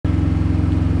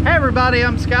Hey everybody,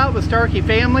 I'm Scott with Starkey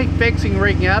Family, Fixing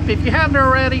Rigging Up. If you haven't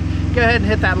already, go ahead and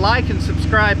hit that like and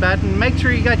subscribe button. Make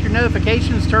sure you got your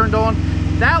notifications turned on.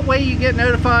 That way you get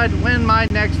notified when my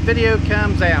next video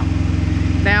comes out.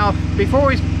 Now, before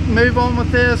we move on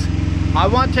with this, I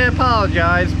want to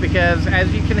apologize because,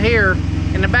 as you can hear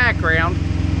in the background,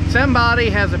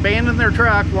 somebody has abandoned their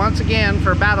truck once again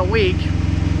for about a week,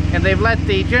 and they've let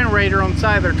the generator on the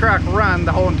side of their truck run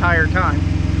the whole entire time.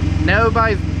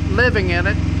 Nobody's living in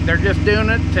it. They're just doing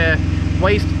it to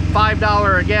waste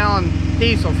 $5 a gallon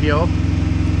diesel fuel.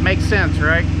 Makes sense,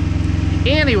 right?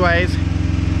 Anyways,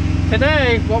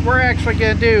 today what we're actually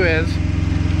going to do is,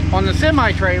 on the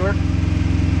semi-trailer,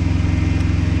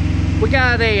 we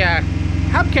got a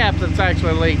hubcap that's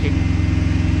actually leaking.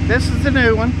 This is the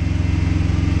new one,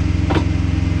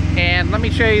 and let me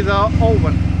show you the old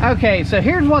one. Okay, so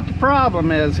here's what the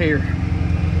problem is here.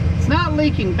 It's not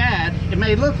leaking bad. It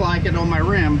may look like it on my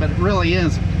rim, but it really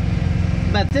isn't.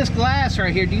 But this glass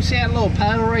right here, do you see that little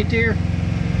puddle right there?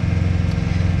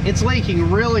 It's leaking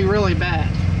really, really bad.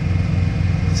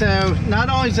 So not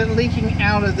only is it leaking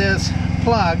out of this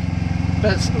plug,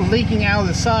 but it's leaking out of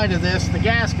the side of this. The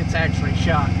gasket's actually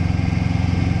shot.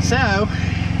 So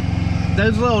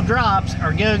those little drops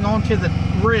are going onto the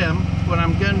rim when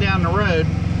I'm going down the road,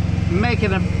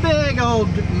 making a big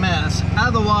old mess.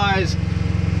 Otherwise,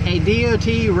 a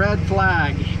DOT red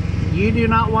flag. You do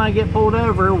not want to get pulled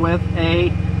over with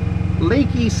a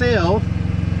leaky seal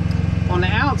on the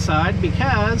outside,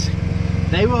 because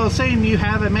they will assume you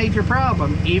have a major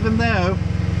problem, even though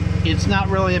it's not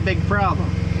really a big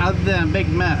problem, other than a big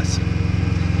mess.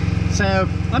 So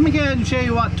let me go ahead and show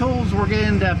you what tools we're going to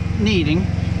end up needing,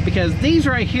 because these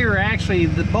right here are actually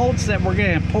the bolts that we're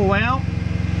going to pull out,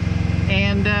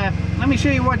 and let me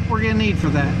show you what we're going to need for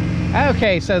that.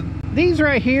 Okay, so these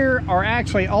right here are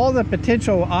actually all the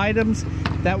potential items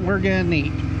that we're going to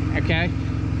need. Okay,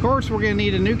 of course we're going to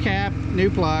need a new cap, new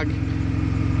plug.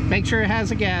 Make sure it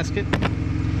has a gasket.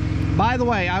 By the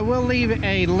way, I will leave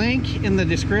a link in the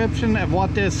description of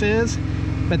what this is,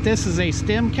 but this is a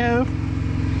Stemco,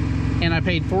 and I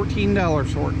paid $14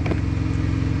 for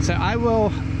it. So I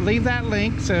will leave that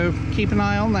link, so keep an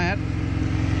eye on that.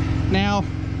 Now,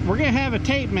 we're going to have a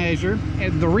tape measure,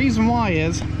 and the reason why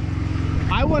is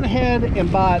I went ahead and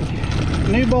bought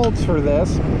new bolts for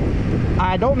this.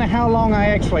 I don't know how long I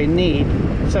actually need,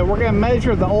 so we're going to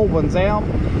measure the old ones out.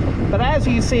 But as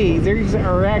you see, these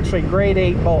are actually grade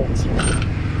 8 bolts.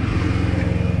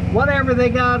 Whatever they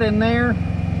got in there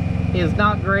is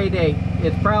not grade 8.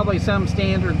 It's probably some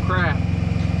standard crap.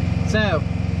 So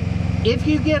if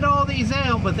you get all these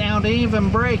out without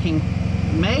even breaking,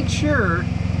 make sure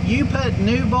you put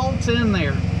new bolts in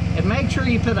there, and make sure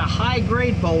you put a high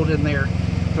grade bolt in there.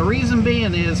 The reason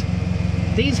being is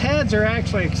these heads are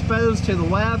actually exposed to the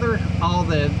weather, all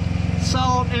the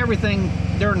salt, everything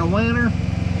during the winter.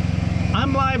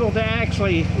 I'm liable to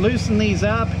actually loosen these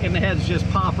up and the heads just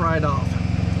pop right off.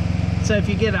 So if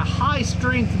you get a high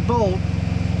strength bolt,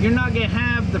 you're not going to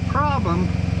have the problem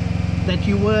that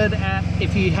you would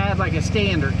if you had like a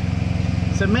standard.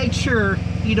 So make sure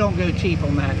you don't go cheap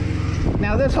on that.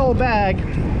 Now this whole bag,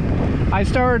 I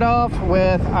started off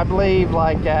with, I believe,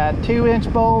 like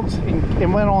 2-inch bolts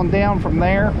and went on down from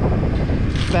there.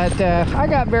 But I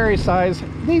got various sizes.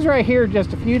 These right here,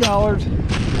 just a few dollars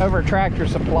over at Tractor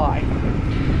Supply.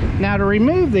 Now to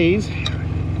remove these,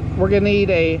 we're going to need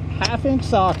a 1/2-inch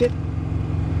socket.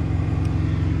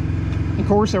 Of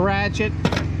course, a ratchet,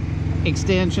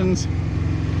 extensions.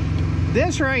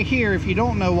 This right here, if you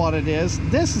don't know what it is,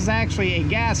 this is actually a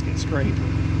gasket scraper.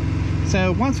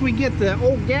 So once we get the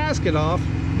old gasket off,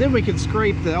 then we can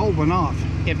scrape the old one off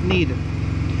if needed.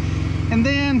 And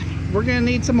then we're going to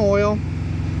need some oil.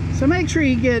 So make sure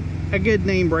you get a good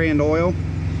name brand oil.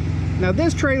 Now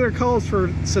this trailer calls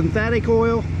for synthetic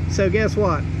oil, so guess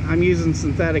what? I'm using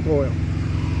synthetic oil.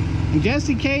 And just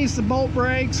in case the bolt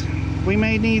breaks, we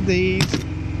may need these.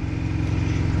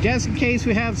 Just in case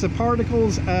we have some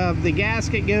particles of the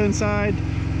gasket go inside,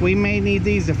 we may need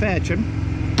these to fetch them.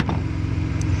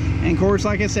 And of course,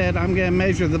 like I said, I'm going to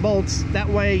measure the bolts. That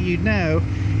way you know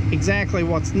exactly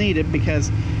what's needed,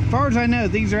 because as far as I know,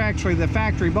 these are actually the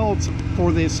factory bolts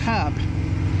for this hub.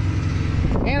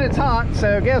 And it's hot,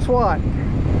 so guess what?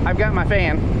 I've got my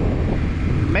fan.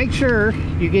 Make sure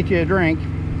you get you a drink.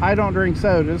 I don't drink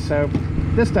sodas, so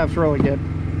this stuff's really good.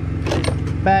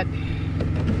 But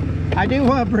I do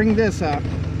want to bring this up.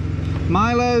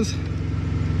 Milo's,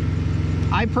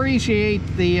 I appreciate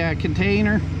the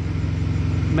container,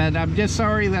 but I'm just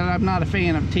sorry that I'm not a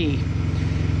fan of tea.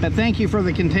 But thank you for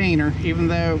the container, even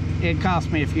though it cost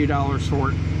me a few dollars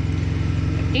for it.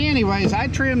 Anyways, I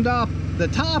trimmed off the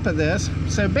top of this.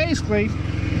 So basically,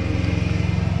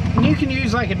 you can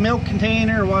use like a milk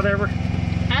container or whatever.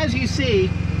 As you see,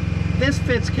 this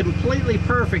fits completely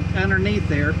perfect underneath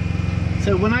there.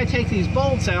 So when I take these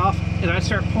bolts out and I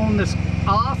start pulling this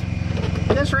off,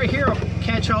 this right here will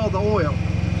catch all the oil.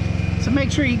 So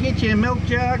make sure you get you a milk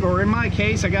jug, or in my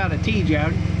case I got a tea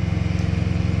jug,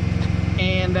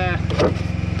 and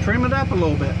trim it up a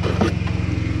little bit.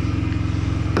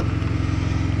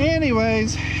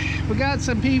 Anyways, we got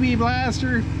some PB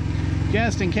Blaster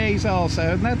just in case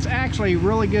also, and that's actually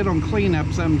really good on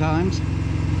cleanup sometimes.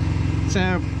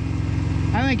 So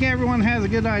I think everyone has a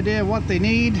good idea of what they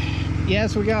need.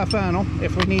 Yes, we got a funnel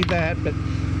if we need that, but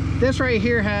this right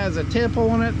here has a tip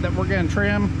on it that we're going to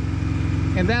trim,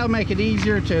 and that'll make it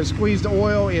easier to squeeze the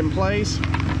oil in place.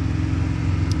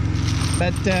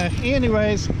 But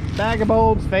anyways, bag of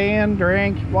bolts, fan,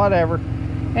 drink, whatever,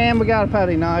 and we got a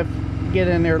putty knife to get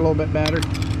in there a little bit better.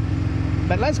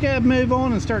 But let's go ahead and move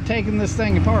on and start taking this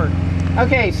thing apart.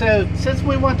 Okay, so since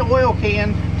we want the oil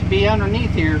can to be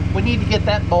underneath here, we need to get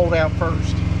that bolt out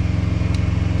first.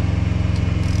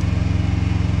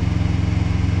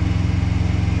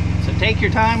 So take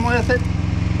your time with it,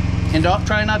 and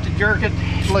try not to jerk it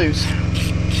loose.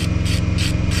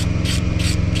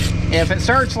 If it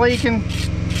starts leaking,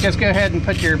 just go ahead and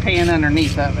put your pan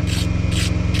underneath of it.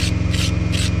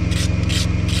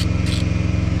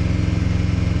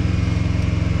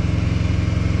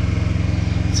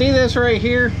 See this right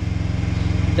here?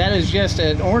 That is just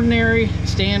an ordinary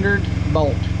standard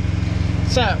bolt.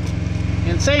 So,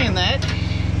 in saying that,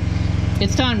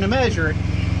 it's time to measure it.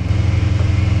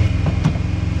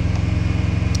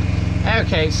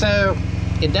 Okay, so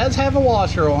it does have a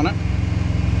washer on it,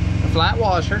 a flat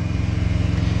washer.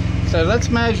 So let's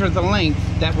measure the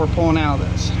length that we're pulling out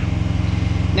of this.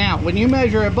 Now, when you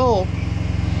measure a bolt,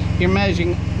 you're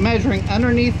measuring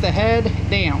underneath the head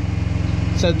down.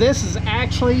 So this is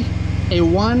actually a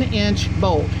 1-inch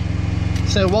bolt.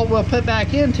 So what we'll put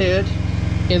back into it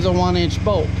is a 1-inch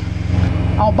bolt.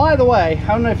 Oh, by the way, I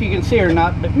don't know if you can see or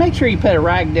not, but make sure you put a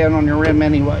rag down on your rim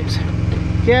anyways,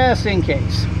 just in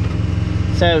case.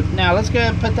 So now let's go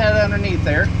ahead and put that underneath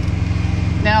there.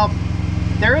 Now,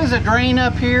 there is a drain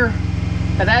up here,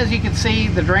 but as you can see,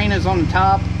 the drain is on the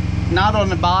top, not on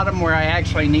the bottom where I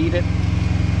actually need it.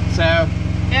 So,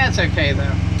 yeah, it's okay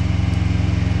though.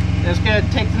 Let's go ahead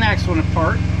and take the next one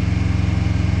apart.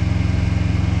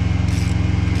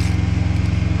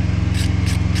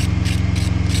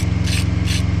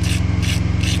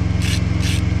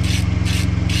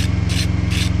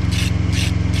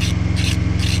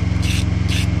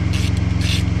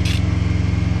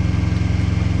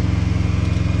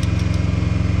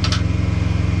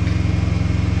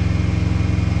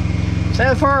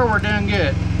 So far, we're doing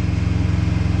good.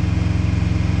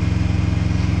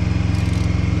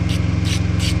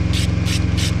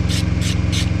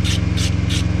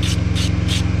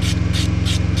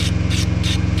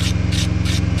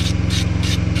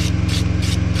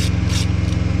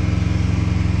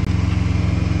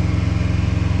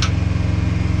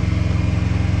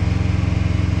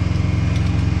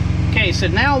 Okay, so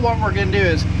now what we're going to do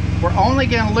is we're only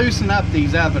going to loosen up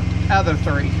these other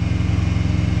three.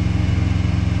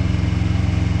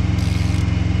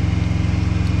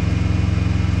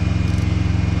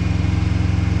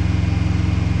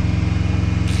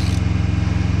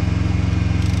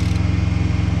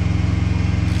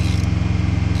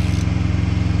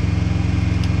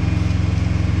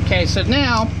 Okay, so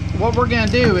now what we're going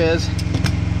to do is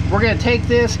we're going to take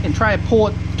this and try to pull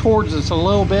it towards us a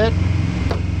little bit.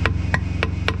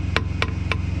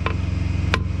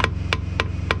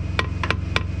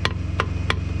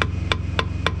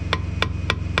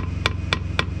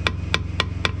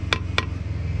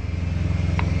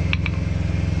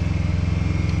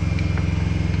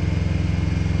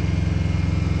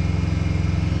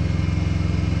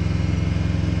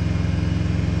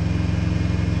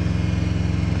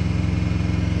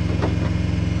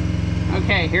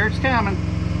 Okay, here it's coming.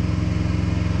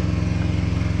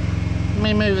 Let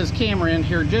me move this camera in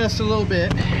here just a little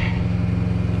bit.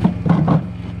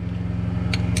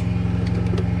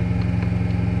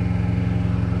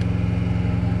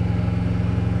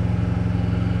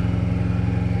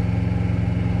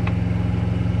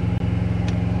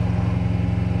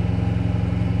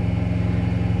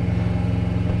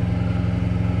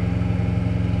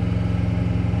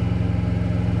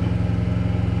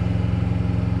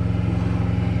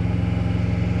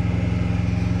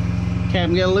 Okay,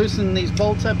 I'm going to loosen these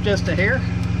bolts up just a hair.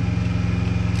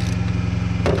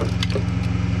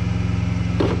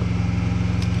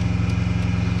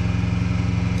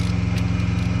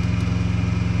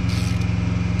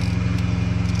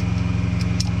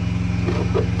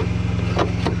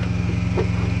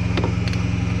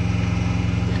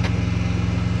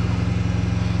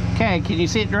 Okay, can you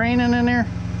see it draining in there?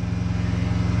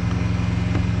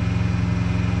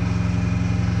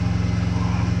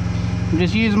 I'm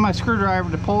just using my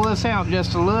screwdriver to pull this out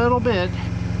just a little bit.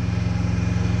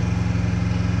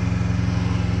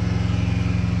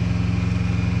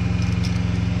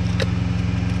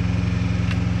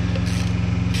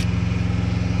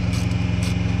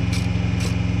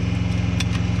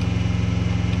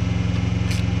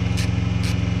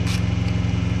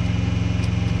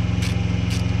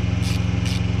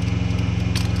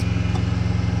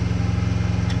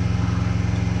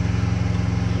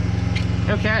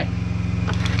 Okay,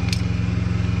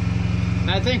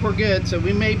 I think we're good, so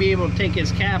we may be able to take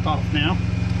his cap off now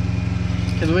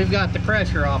because we've got the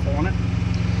pressure off on it.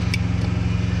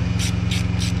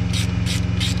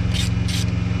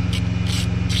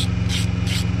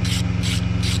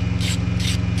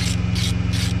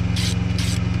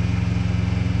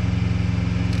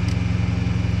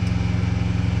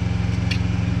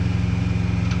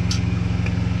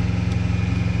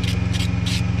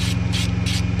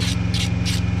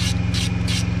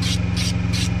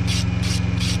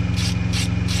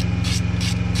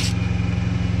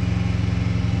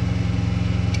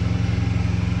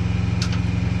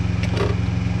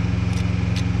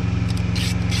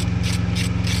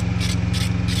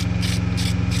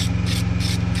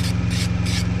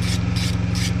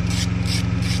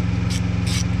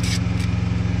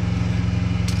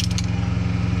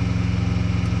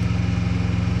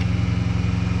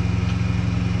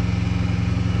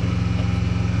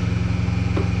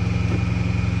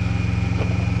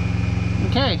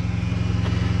 Okay,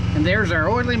 and there's our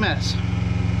oily mess.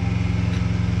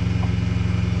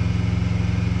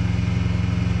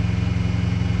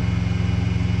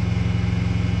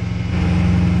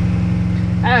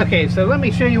 Okay, so let me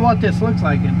show you what this looks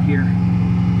like in here.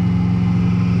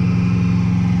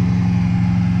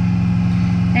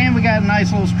 And we got a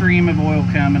nice little stream of oil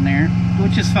coming there,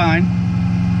 which is fine.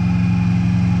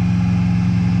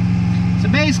 So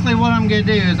basically what I'm going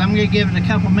to do is I'm going to give it a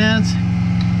couple minutes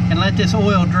and let this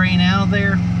oil drain out of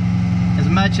there as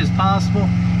much as possible.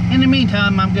 In the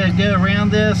meantime, I'm going to go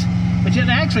around this, which it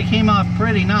actually came off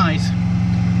pretty nice.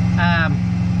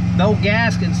 The old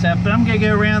gasket and stuff, but I'm going to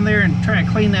go around there and try to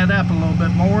clean that up a little bit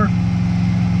more.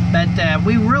 But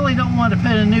we really don't want to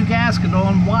put a new gasket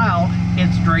on while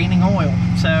it's draining oil.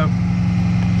 So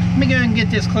let me go ahead and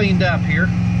get this cleaned up here.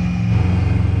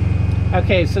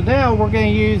 Okay, so now we're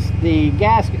going to use the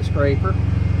gasket scraper.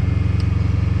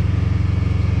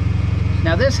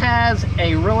 Now this has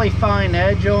a really fine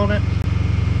edge on it,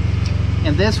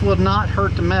 and this will not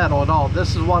hurt the metal at all.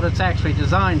 This is what it's actually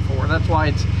designed for. That's why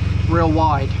it's real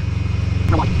wide.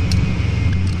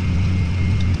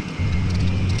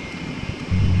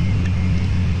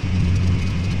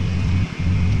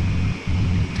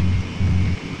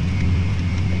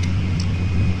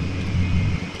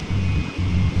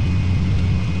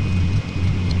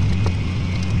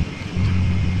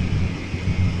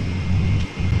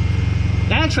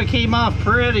 Actually came off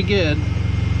pretty good.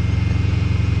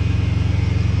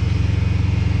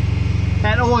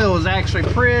 That oil is actually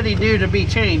pretty due to be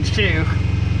changed too.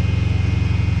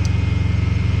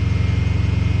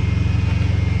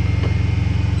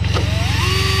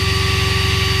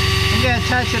 I'm gonna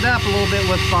touch it up a little bit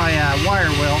with my wire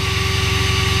wheel.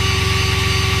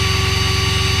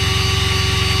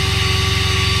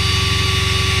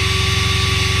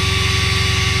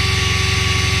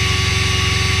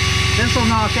 This will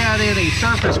knock out any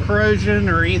surface corrosion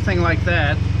or anything like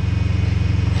that.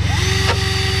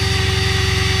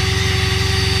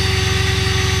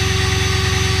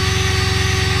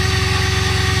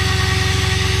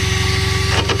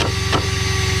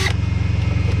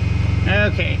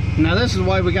 Okay, now this is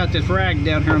why we got this rag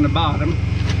down here on the bottom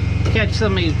to catch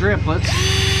some of these driplets.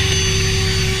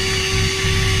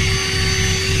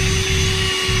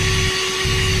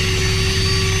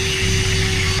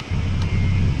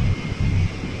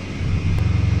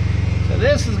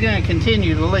 This is going to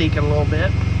continue to leak a little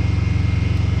bit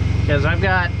because I've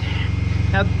got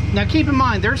now keep in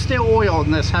mind there's still oil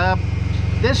in this hub.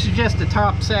 This is just the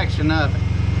top section of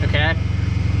it, okay?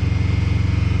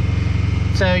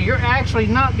 So you're actually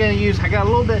not going to use, I got a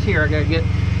little bit here I got to get,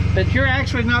 but you're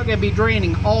actually not going to be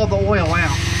draining all the oil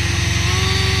out.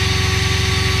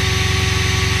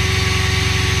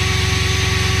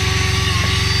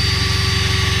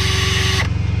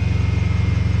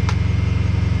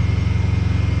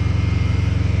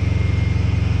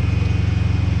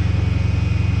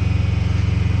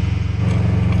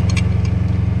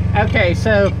 Okay,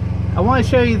 so I want to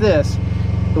show you this.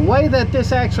 The way that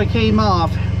this actually came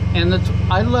off, and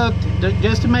I looked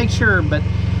just to make sure, but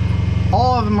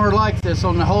All of them are like this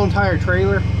on the whole entire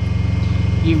trailer.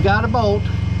 You've got a bolt,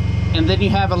 and then you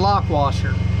have a lock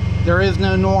washer. There is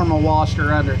no normal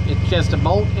washer under it. It's just a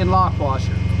bolt and lock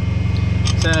washer.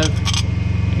 So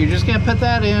you're just going to put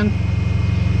that in.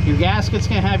 Your gasket's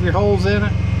going to have your holes in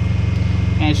it,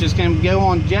 and it's just going to go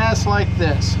on just like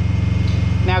this.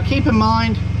 Now keep in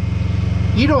mind,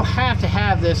 you don't have to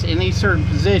have this in a certain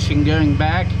position going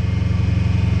back,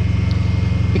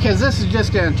 because this is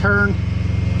just going to turn.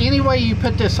 Any way you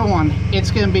put this on, it's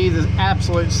going to be the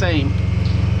absolute same.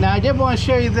 Now I did want to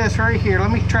show you this right here. Let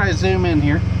me try to zoom in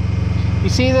here. You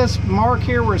see this mark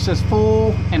here where it says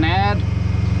full and add?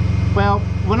 Well,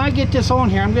 when I get this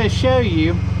on here, I'm going to show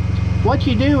you what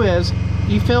you do is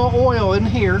you fill oil in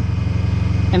here,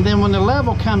 and then when the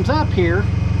level comes up here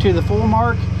to the full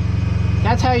mark,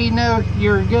 that's how you know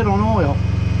you're good on oil.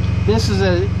 This is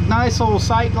a nice little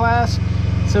sight glass.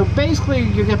 So basically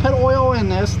you're going to put oil in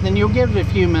this, then you'll give it a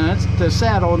few minutes to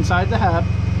settle inside the hub,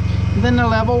 and then the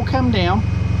level will come down,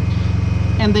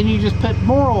 and then you just put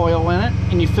more oil in it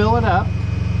and you fill it up.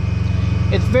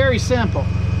 It's very simple.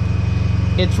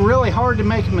 It's really hard to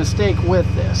make a mistake with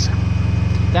this.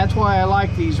 That's why I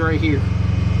like these right here.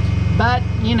 But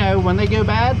you know, when they go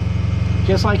bad,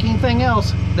 just like anything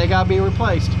else, they gotta be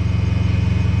replaced.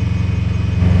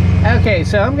 Okay,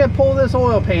 so I'm gonna pull this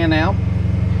oil pan out,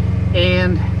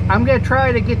 and I'm gonna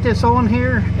try to get this on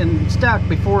here and stuck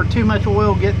before too much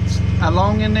oil gets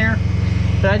along in there.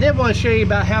 But I did want to show you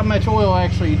about how much oil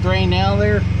actually drained out of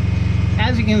there.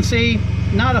 As you can see,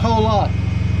 not a whole lot.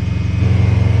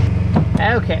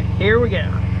 Okay, here we go.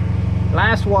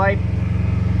 Last wipe.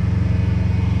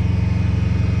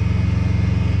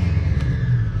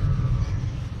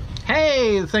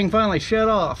 Hey, the thing finally shut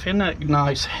off. Isn't that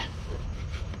nice?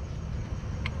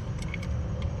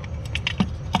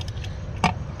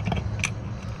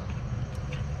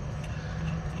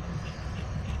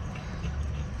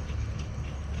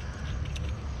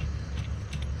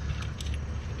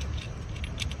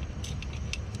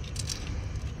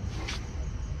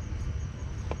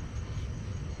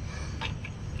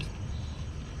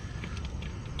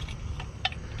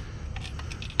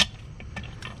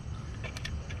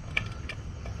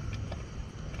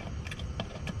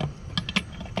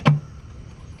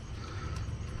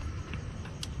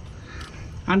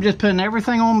 I'm just putting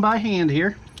everything on by hand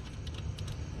here.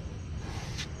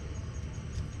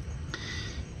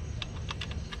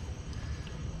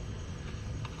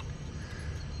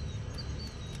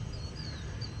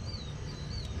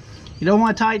 You don't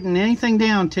want to tighten anything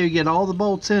down till you get all the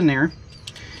bolts in there,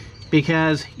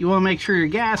 because you want to make sure your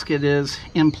gasket is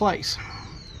in place.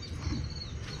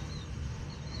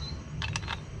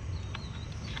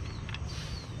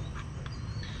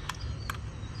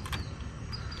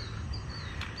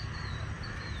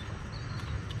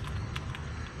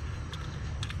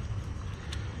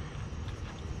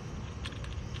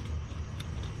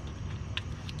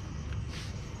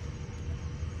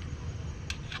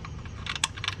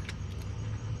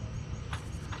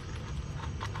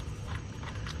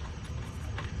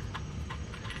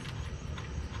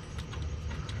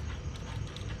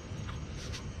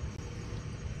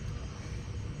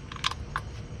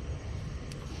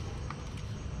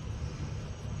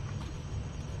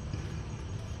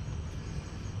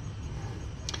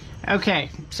 Okay,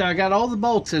 so I got all the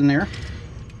bolts in there.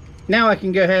 Now I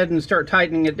can go ahead and start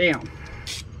tightening it down.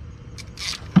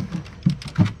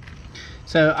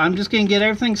 So I'm just going to get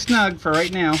everything snug for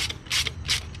right now.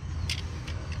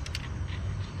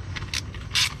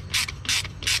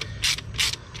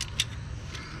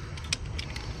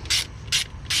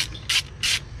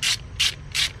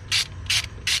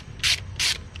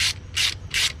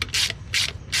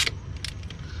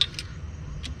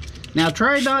 Now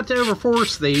try not to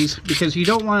overforce these, because you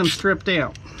don't want them stripped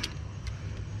out.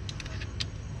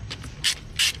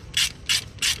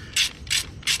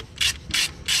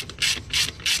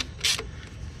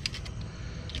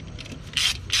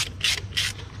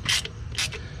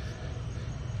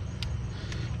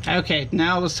 Okay,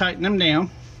 now let's tighten them down.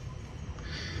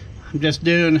 I'm just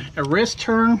doing a wrist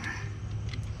turn.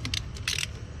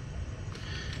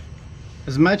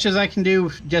 As much as I can do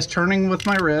just turning with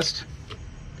my wrist.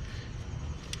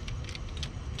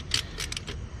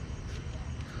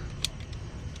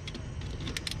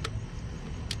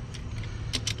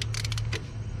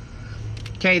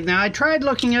 Okay, now I tried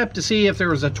looking up to see if there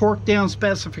was a torque down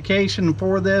specification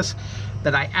for this,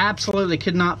 but I absolutely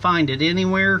could not find it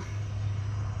anywhere.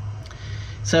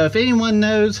 So if anyone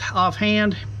knows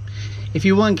offhand, if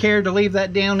you wouldn't care to leave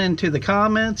that down into the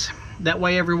comments, that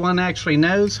way everyone actually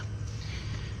knows.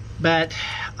 But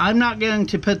I'm not going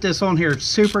to put this on here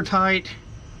super tight.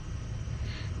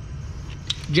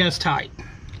 just tight.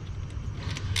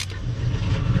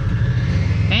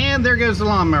 And there goes the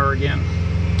lawnmower again.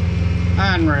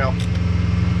 Unreal.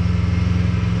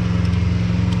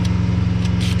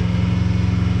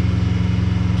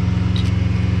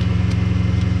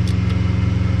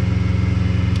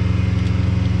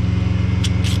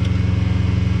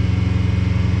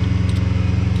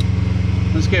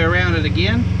 Let's go around it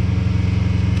again.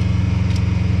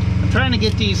 I'm trying to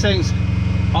get these things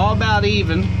all about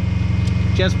even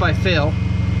just by feel.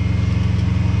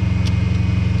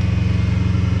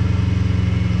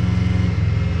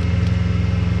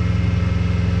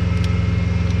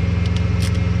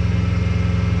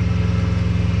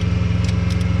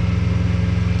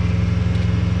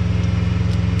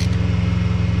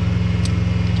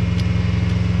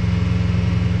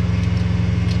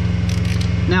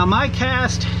 Now my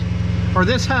cast, or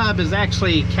this hub is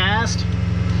actually cast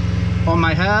on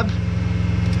my hub.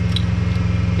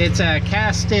 It's a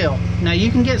cast steel. Now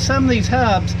you can get some of these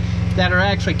hubs that are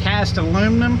actually cast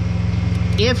aluminum.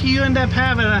 If you end up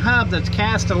having a hub that's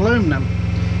cast aluminum,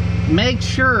 make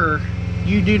sure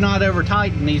you do not over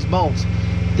tighten these bolts.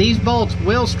 These bolts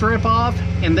will strip off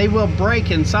and they will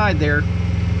break inside there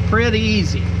pretty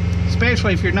easy,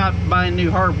 especially if you're not buying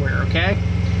new hardware, okay?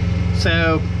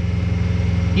 So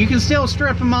you can still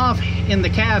strip them off in the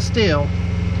cast steel,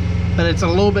 but it's a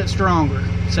little bit stronger.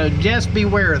 So just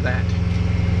beware of that.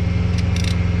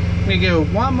 I'm gonna go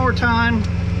one more time.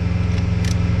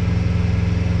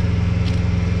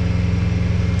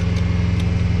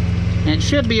 And it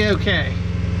should be okay.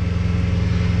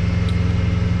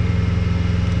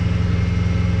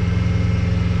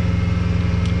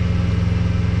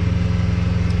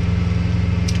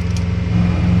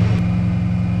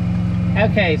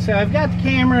 Okay, so I've got the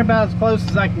camera about as close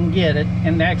as I can get it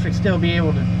and actually still be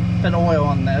able to put oil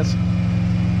on this.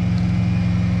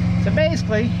 So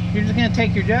basically, you're just going to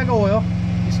take your jug of oil,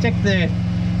 you stick the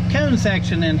cone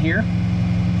section in here,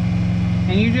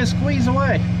 and you just squeeze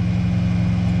away.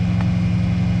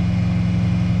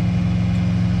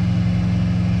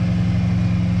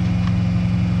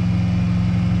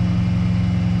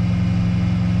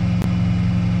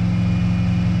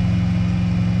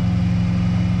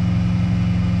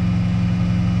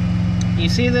 You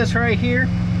see this right here?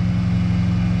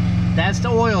 That's the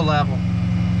oil level.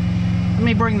 Let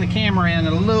me bring the camera in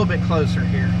a little bit closer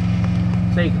here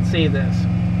so you can see this.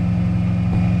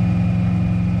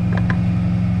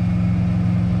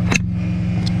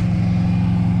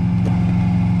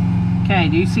 Okay,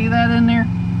 do you see that in there?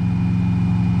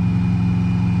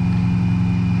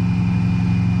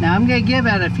 Now I'm going to give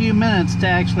it a few minutes to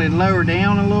actually lower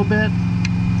down a little bit,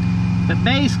 but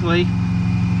basically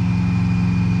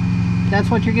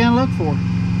that's what you're going to look for.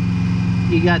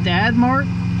 You got the add mark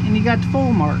and you got the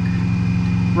full mark.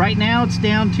 Right now it's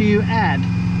down to add.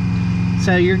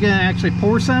 So you're going to actually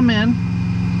pour some in,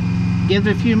 give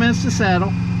it a few minutes to settle.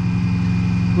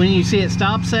 When you see it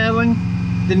stop settling,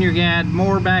 then you're going to add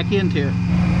more back into it.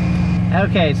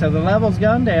 Okay, so the level's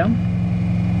gone down.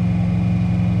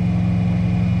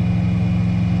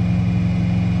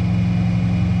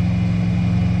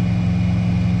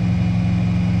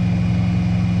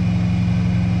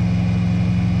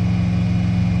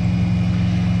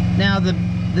 Now the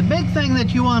big thing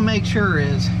that you want to make sure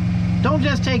is, don't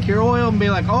just take your oil and be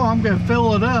like, oh, I'm going to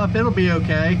fill it up, it'll be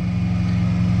okay.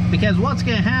 Because what's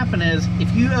going to happen is,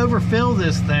 if you overfill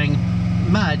this thing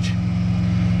much,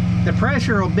 the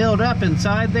pressure will build up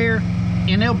inside there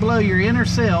and it'll blow your inner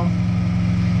seal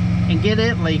and get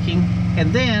it leaking,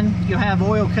 and then you'll have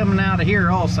oil coming out of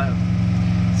here also.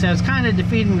 So it's kind of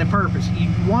defeating the purpose. You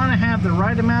want to have the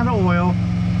right amount of oil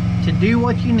to do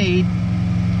what you need,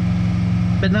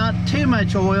 but not too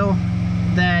much oil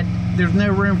that there's no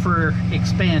room for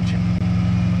expansion.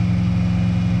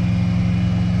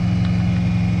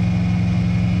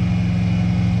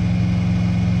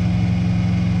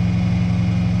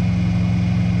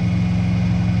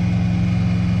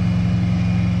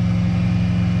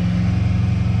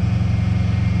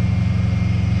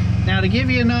 Now to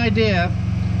give you an idea,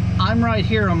 I'm right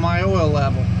here on my oil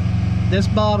level. This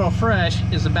bottle fresh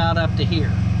is about up to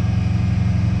here.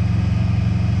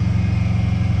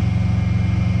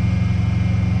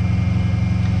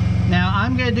 Now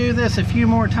I'm going to do this a few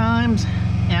more times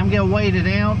and I'm going to wait it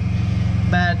out,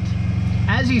 but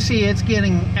as you see, it's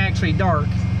getting actually dark.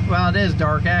 Well, it is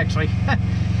dark actually.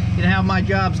 You know how my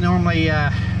jobs normally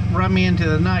run me into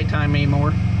the nighttime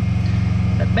anymore.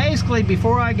 But basically,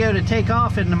 before I go to take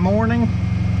off in the morning,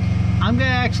 I'm going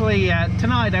to actually,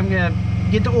 tonight I'm going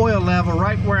to get the oil level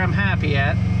right where I'm happy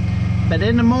at. But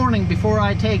in the morning before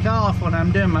I take off, when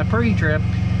I'm doing my pre-trip,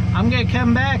 I'm going to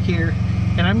come back here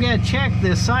and I'm going to check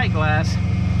this sight glass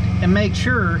and make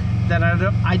sure that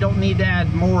I don't need to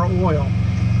add more oil,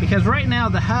 because right now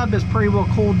the hub is pretty well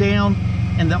cooled down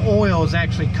and the oil is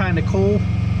actually kind of cool.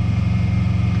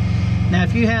 Now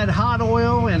if you had hot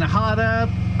oil and a hot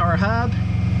hub,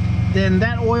 then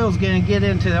that oil is going to get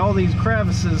into all these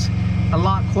crevices a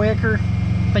lot quicker,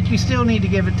 but you still need to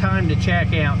give it time to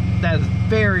check out. That is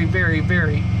very, very,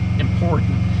 very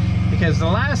important, because the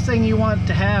last thing you want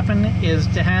to happen is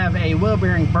to have a wheel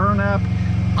bearing burn up.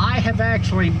 I have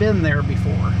actually been there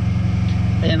before,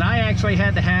 and I actually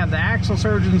had to have the axle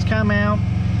surgeons come out,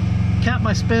 cut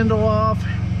my spindle off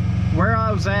where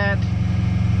I was at,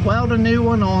 weld a new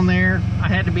one on there. I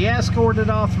had to be escorted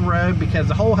off the road because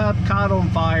the whole hub caught on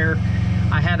fire.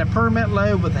 I had a permit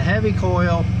load with a heavy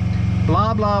coil,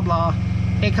 blah blah blah.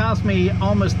 It cost me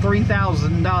almost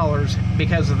 $3,000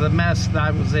 because of the mess that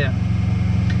I was in.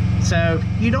 So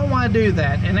you don't want to do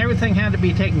that, and everything had to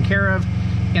be taken care of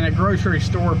in a grocery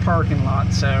store parking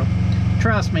lot. So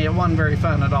trust me, it wasn't very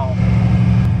fun at all.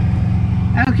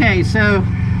 Okay, so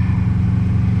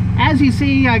as you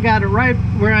see, I got it right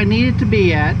where I need it to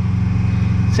be at.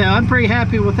 So I'm pretty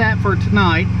happy with that for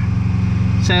tonight.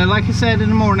 So like I said, in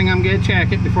the morning I'm going to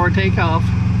check it before I take off.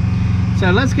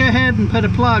 So let's go ahead and put a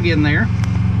plug in there.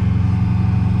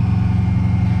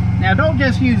 Now don't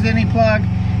just use any plug.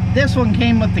 This one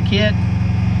came with the kit.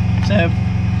 So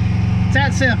it's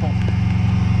that simple.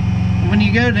 When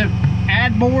you go to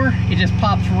add more, it just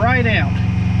pops right out.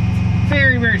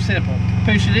 Very, very simple.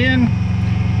 Push it in,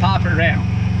 pop it out.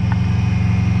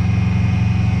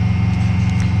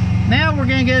 Now we're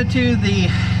going to go to the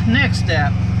next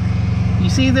step. You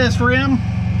see this rim?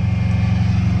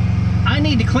 I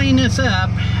need to clean this up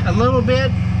a little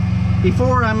bit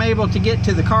before I'm able to get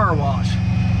to the car wash.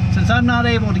 Since I'm not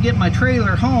able to get my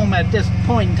trailer home at this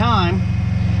point in time,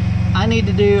 I need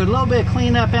to do a little bit of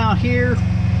cleanup out here,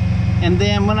 and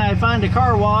then when I find a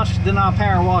car wash, then I'll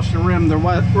power wash the rim the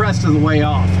rest of the way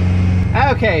off.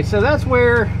 Okay, so that's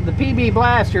where the PB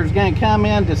Blaster is going to come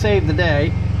in to save the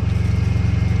day.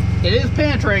 It is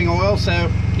penetrating oil,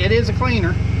 so it is a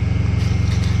cleaner.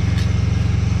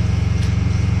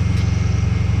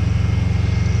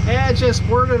 Yeah, it's just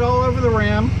squirted all over the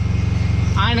rim.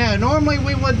 I know, normally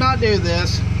we would not do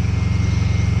this,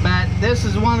 but this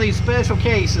is one of these special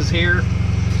cases here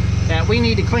that we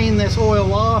need to clean this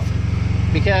oil off,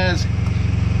 because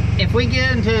if we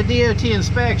get into a DOT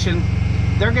inspection,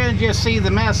 they're going to just see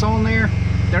the mess on there.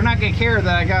 They're not going to care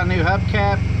that I got a new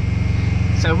hubcap.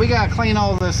 So we got to clean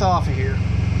all this off of here.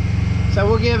 So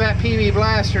we'll give that PB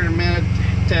Blaster a minute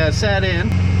to set in.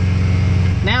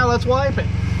 Now let's wipe it.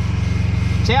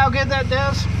 See how good that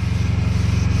does?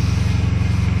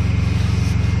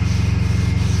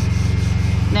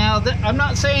 Now I'm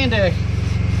not saying to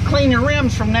clean your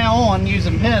rims from now on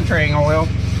using penetrating oil,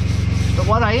 but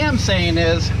what I am saying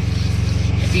is,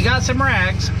 if you got some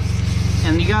rags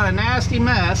and you got a nasty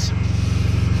mess,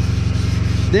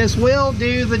 this will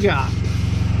do the job.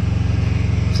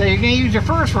 So you're going to use your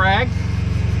first rag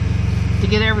to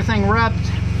get everything rubbed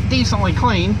decently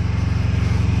clean,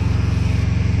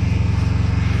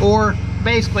 or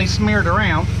basically smeared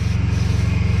around.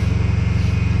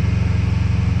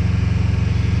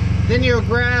 Then you'll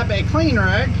grab a clean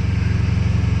rag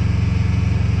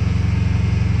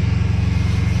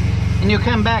and you'll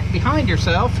come back behind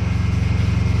yourself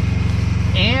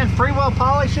and pretty well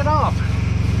polish it off.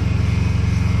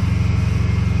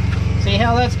 See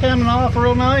how that's coming off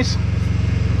real nice?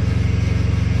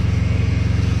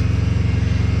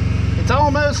 It's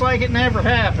almost like it never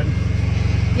happened.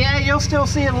 Yeah, you'll still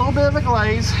see a little bit of a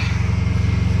glaze,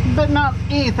 but not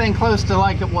anything close to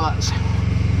like it was.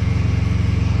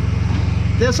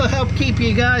 This will help keep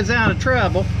you guys out of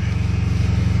trouble.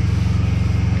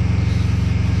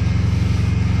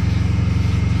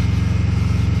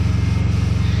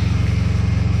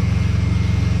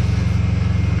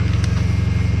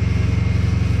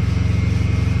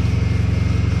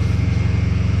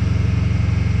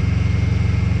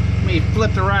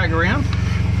 Flip the rag around.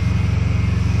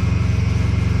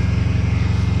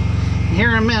 Here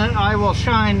in a minute I will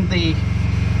shine the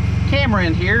camera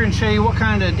in here and show you what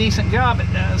kind of decent job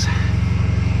it does.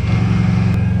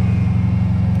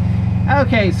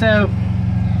 Okay, so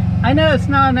I know it's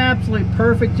not an absolute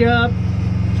perfect job.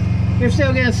 You're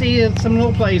still going to see some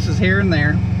little places here and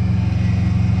there,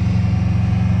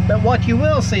 but what you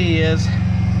will see is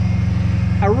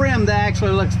a rim that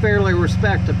actually looks fairly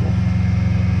respectable.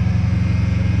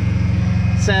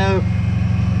 So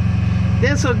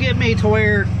this will get me to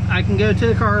where I can go to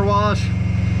the car wash,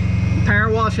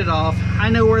 power wash it off. I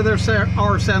know where there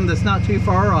are some that's not too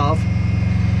far off,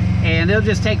 and it'll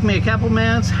just take me a couple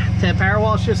minutes to power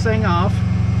wash this thing off.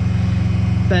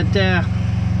 But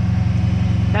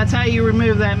that's how you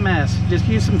remove that mess. Just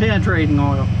use some penetrating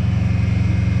oil.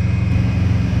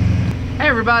 Hey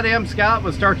everybody, I'm Scott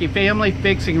with Starkey Family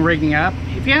Fixing Rigging Up.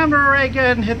 If you haven't already, go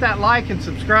ahead and hit that like and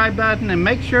subscribe button and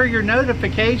make sure your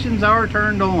notifications are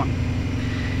turned on.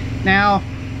 Now,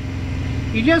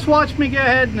 you just watched me go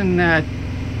ahead and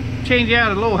change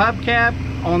out a little hubcap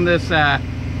on this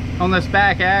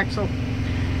back axle.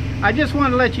 I just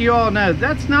want to let you all know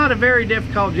that's not a very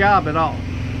difficult job at all.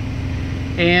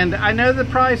 And I know the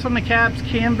price on the caps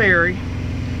can vary.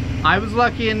 I was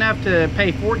lucky enough to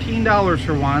pay $14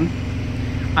 for one.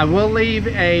 I will leave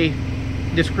a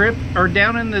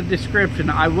down in the description,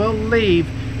 I will leave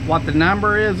what the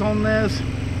number is on this,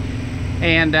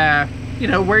 and you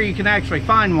know, where you can actually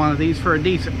find one of these for a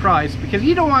decent price, because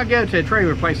you don't want to go to a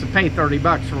trailer place and pay 30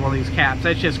 bucks for one of these caps.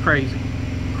 That's just crazy.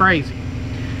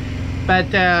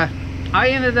 But I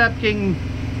ended up getting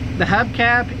the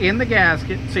hubcap and the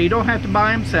gasket, so you don't have to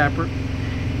buy them separate.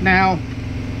 Now,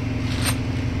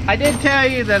 I did tell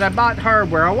you that I bought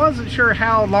hardware. I wasn't sure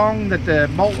how long that the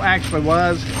bolt actually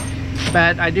was,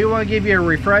 but I do want to give you a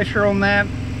refresher on that.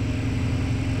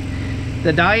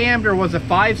 The diameter was a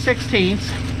 5/16.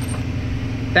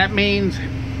 That means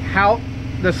how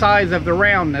the size of the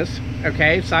roundness,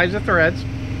 okay, size of threads.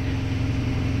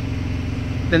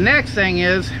 The next thing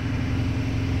is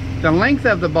the length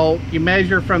of the bolt. You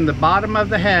measure from the bottom of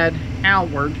the head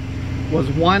outward was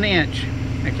 1 inch,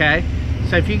 okay.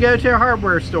 So if you go to a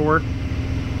hardware store,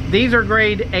 these are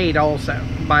grade 8 also,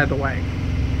 by the way.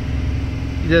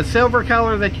 The silver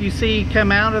color that you see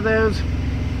come out of those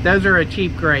are a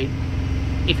cheap grade.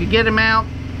 If you get them out,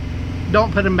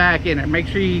 don't put them back in there. Make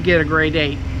sure you get a grade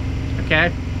 8,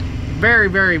 okay? Very,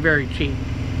 very, very cheap.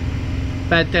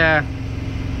 But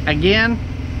again,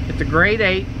 it's a grade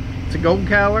 8. It's a gold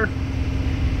color.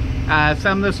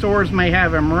 Some of the stores may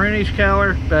have a maroonish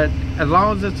color, but as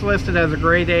long as it's listed as a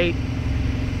grade 8,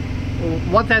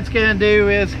 what that's going to do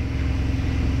is,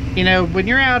 you know, when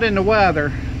you're out in the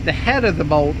weather, the head of the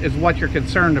bolt is what you're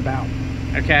concerned about,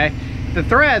 okay? The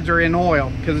threads are in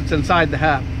oil because it's inside the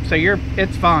hub, so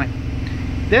it's fine.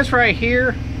 This right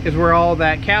here is where all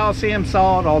that calcium,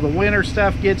 salt, all the winter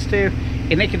stuff gets to,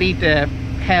 and it can eat the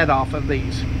head off of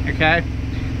these, okay?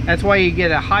 That's why you get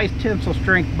a high tensile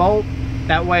strength bolt.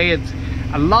 That way it's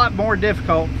a lot more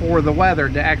difficult for the weather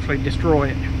to actually destroy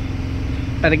it.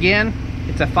 But again,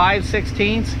 it's a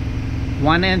 5/16,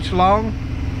 1 inch long,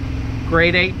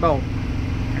 grade 8 bolt,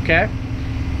 okay?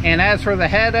 And as for the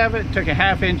head of it, took a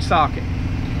 1/2 inch socket.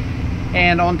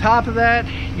 And on top of that,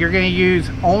 you're going to use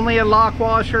only a lock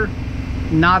washer,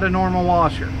 not a normal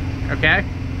washer, okay?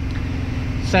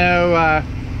 So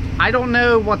I don't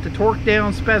know what the torque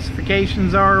down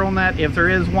specifications are on that, if there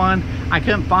is one. I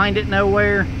couldn't find it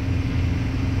nowhere.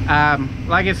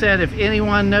 Like I said, if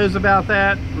anyone knows about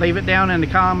that, leave it down in the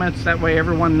comments. That way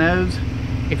everyone knows,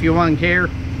 if you want to care.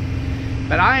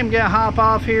 But I am going to hop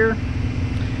off here.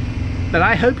 But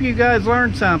I hope you guys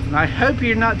learned something. I hope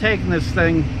you're not taking this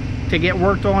thing to get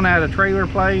worked on at a trailer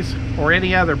place or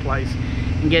any other place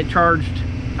and get charged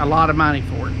a lot of money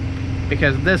for it,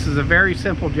 because this is a very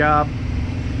simple job.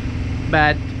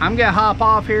 But I'm going to hop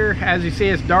off here. As you see,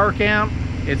 it's dark out.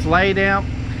 It's late out.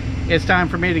 It's time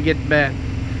for me to get to bed.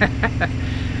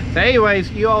 So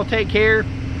anyways, you all take care,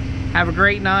 have a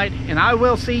great night, and I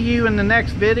will see you in the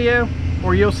next video,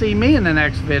 or you'll see me in the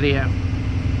next video.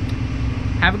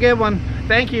 Have a good one.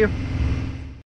 Thank you.